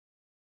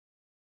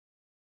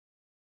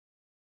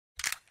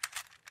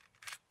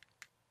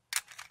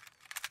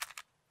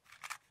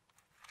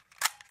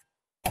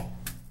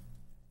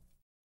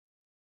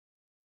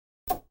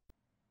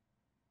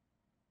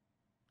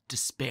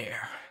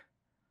despair.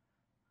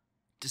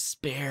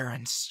 Despair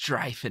and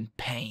strife and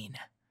pain.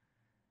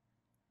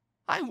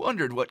 I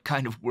wondered what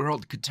kind of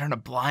world could turn a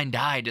blind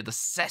eye to the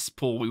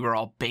cesspool we were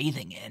all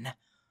bathing in.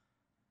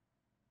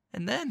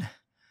 And then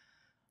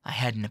I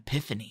had an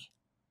epiphany,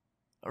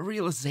 a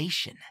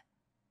realization.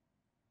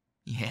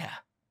 Yeah.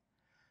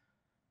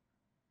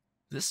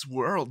 This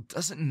world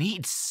doesn't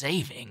need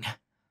saving,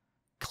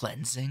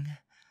 cleansing,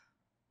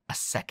 a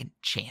second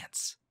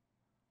chance.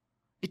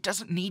 It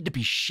doesn't need to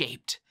be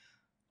shaped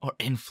or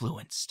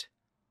influenced.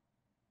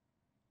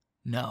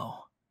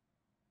 No.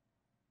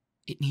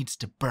 It needs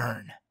to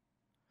burn.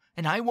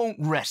 And I won't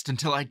rest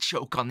until I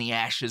choke on the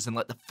ashes and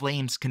let the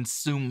flames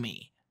consume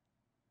me.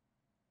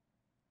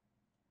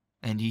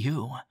 And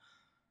you,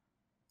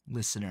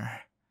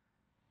 listener,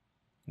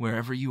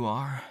 wherever you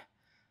are,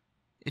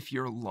 if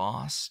you're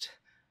lost,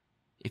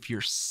 if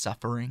you're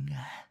suffering,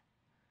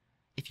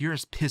 if you're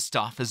as pissed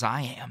off as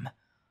I am,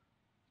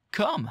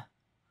 come.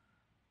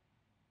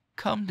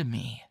 Come to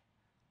me,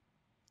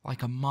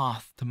 like a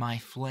moth to my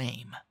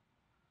flame.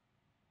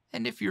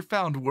 And if you're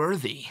found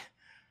worthy,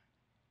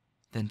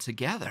 then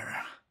together,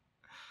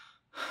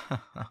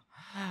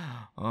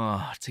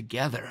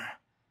 together,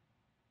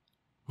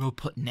 we'll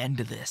put an end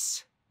to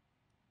this.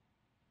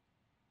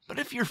 But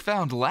if you're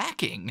found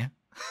lacking,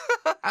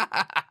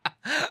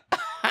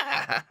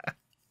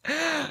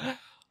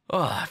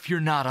 if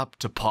you're not up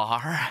to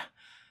par,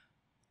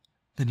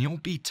 then you'll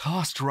be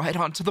tossed right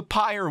onto the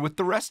pyre with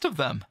the rest of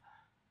them.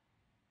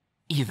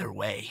 Either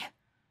way,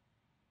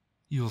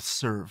 you'll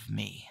serve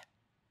me.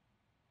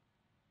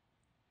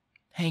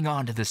 Hang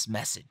on to this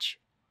message,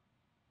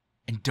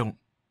 and don't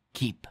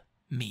keep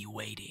me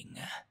waiting,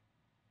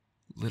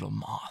 little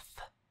moth.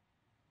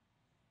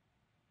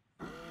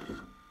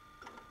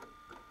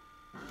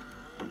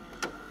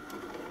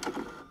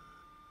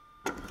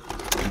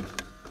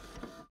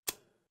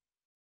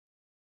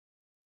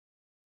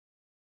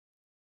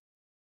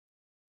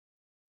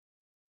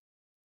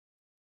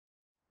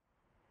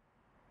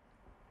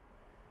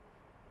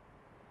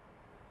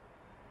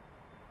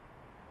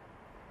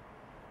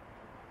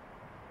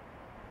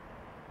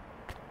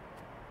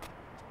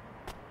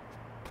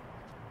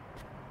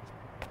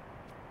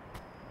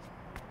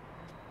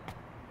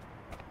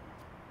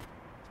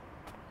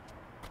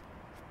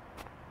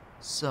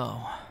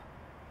 So,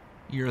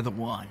 you're the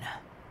one.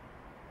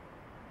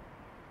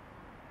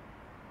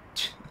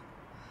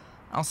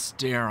 I'll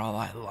stare all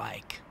I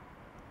like.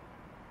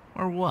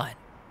 Or what?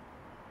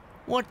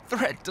 What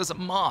threat does a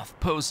moth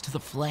pose to the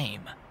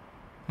flame?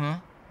 Huh?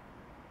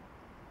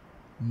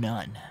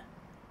 None.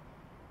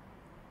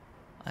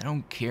 I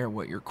don't care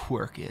what your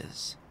quirk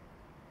is.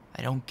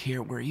 I don't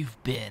care where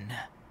you've been,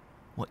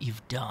 what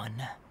you've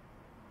done,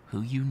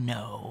 who you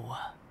know.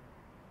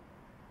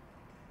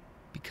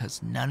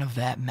 Because none of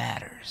that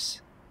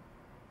matters.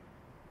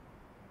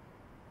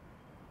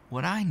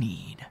 What I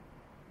need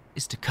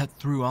is to cut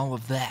through all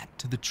of that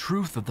to the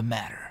truth of the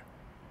matter.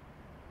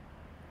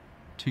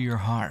 To your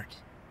heart.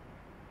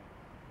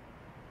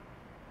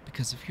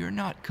 Because if you're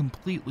not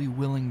completely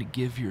willing to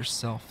give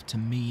yourself to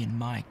me and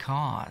my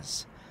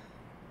cause,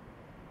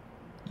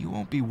 you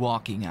won't be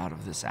walking out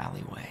of this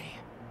alleyway.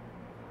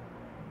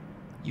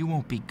 You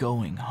won't be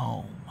going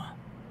home.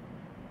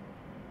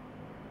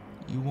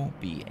 You won't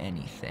be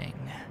anything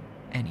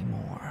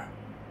anymore.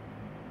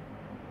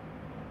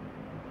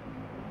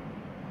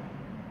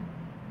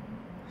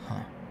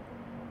 Huh.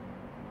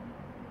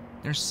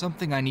 There's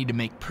something I need to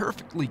make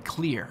perfectly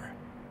clear.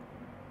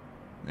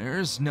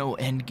 There's no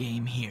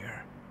endgame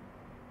here.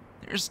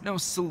 There's no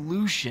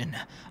solution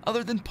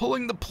other than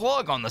pulling the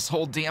plug on this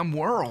whole damn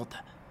world.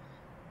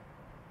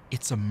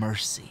 It's a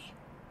mercy.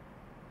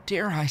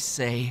 Dare I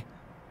say,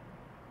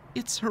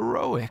 it's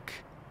heroic.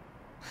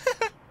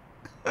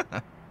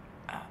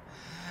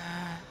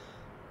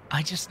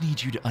 I just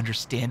need you to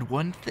understand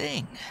one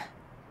thing.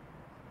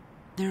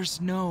 There's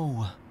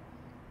no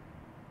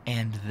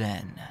and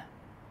then.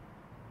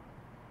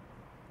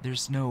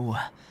 There's no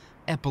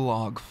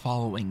epilogue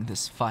following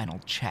this final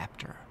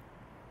chapter.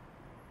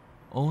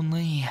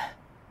 Only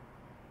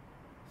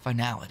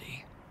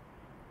finality,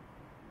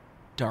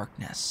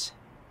 darkness,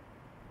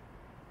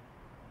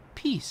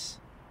 peace.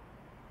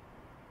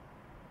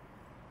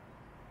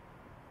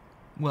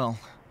 Well,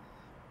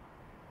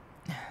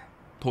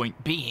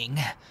 point being,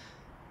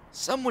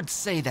 some would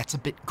say that's a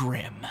bit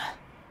grim.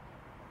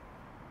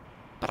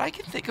 But I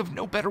can think of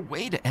no better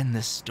way to end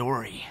this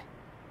story.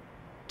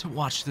 To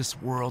watch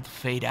this world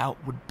fade out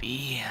would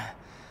be...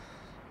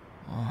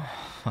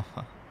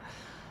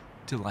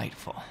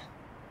 delightful.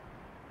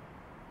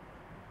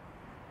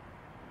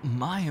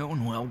 My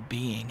own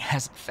well-being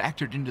hasn't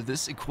factored into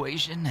this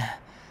equation in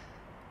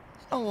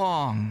a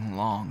long,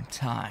 long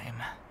time.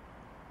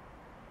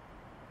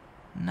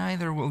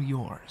 Neither will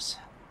yours.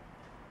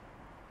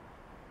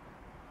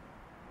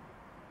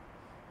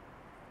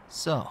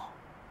 So,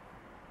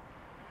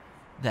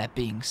 that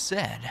being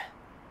said,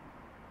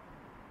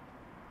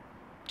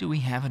 do we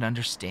have an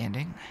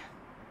understanding?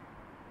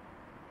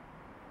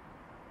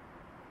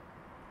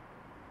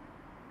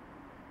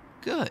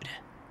 Good.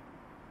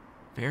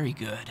 Very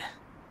good.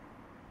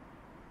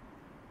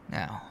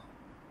 Now,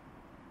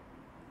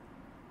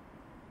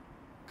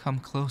 come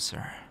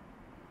closer.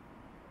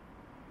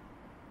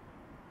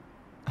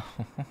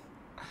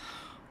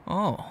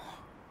 Oh.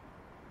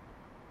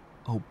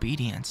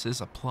 Obedience is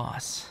a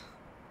plus.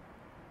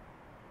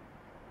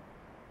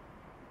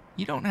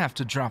 You don't have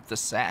to drop the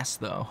sass,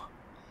 though.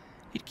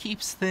 It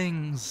keeps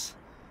things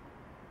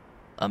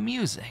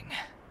amusing.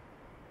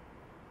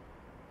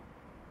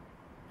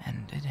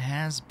 And it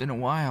has been a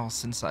while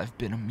since I've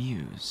been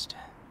amused.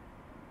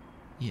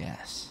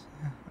 Yes.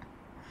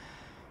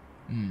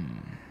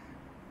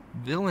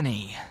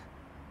 Villainy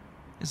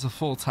is a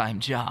full-time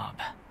job,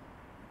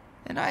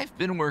 and I've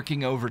been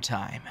working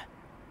overtime.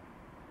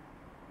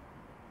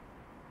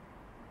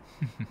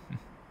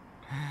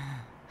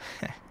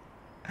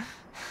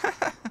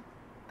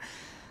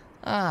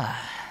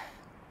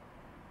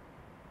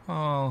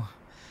 Oh,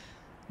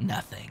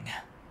 nothing.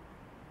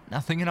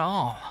 Nothing at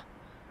all.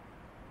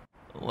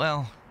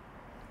 Well,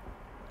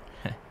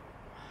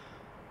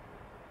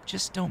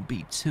 just don't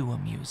be too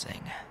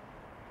amusing.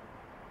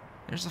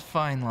 There's a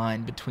fine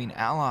line between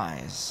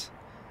allies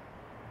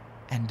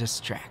and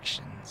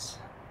distractions.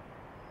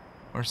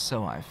 Or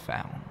so I've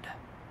found.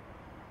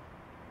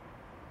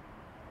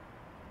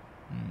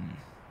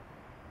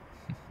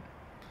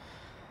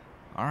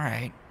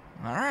 Alright.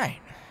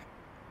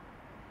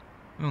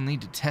 We'll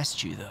need to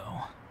test you,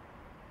 though.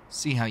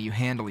 See how you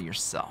handle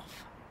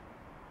yourself.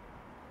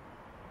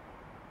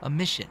 A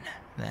mission,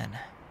 then.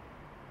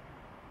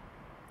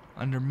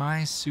 Under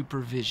my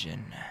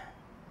supervision.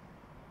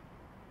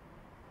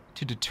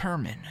 To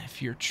determine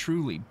if you're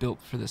truly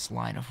built for this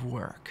line of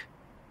work.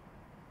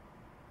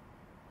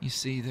 You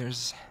see,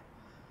 there's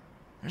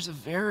a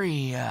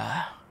very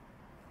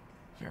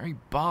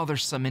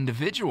bothersome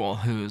individual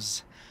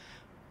who's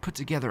put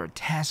together a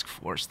task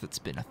force that's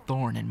been a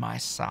thorn in my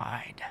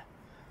side.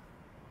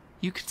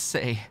 You could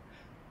say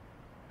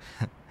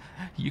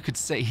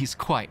he's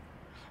quite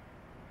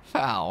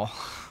foul.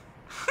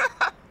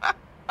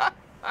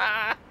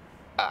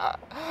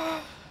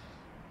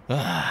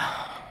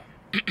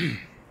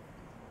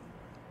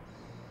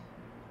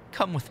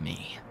 Come with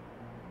me,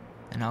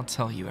 and I'll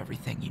tell you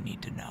everything you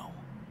need to know.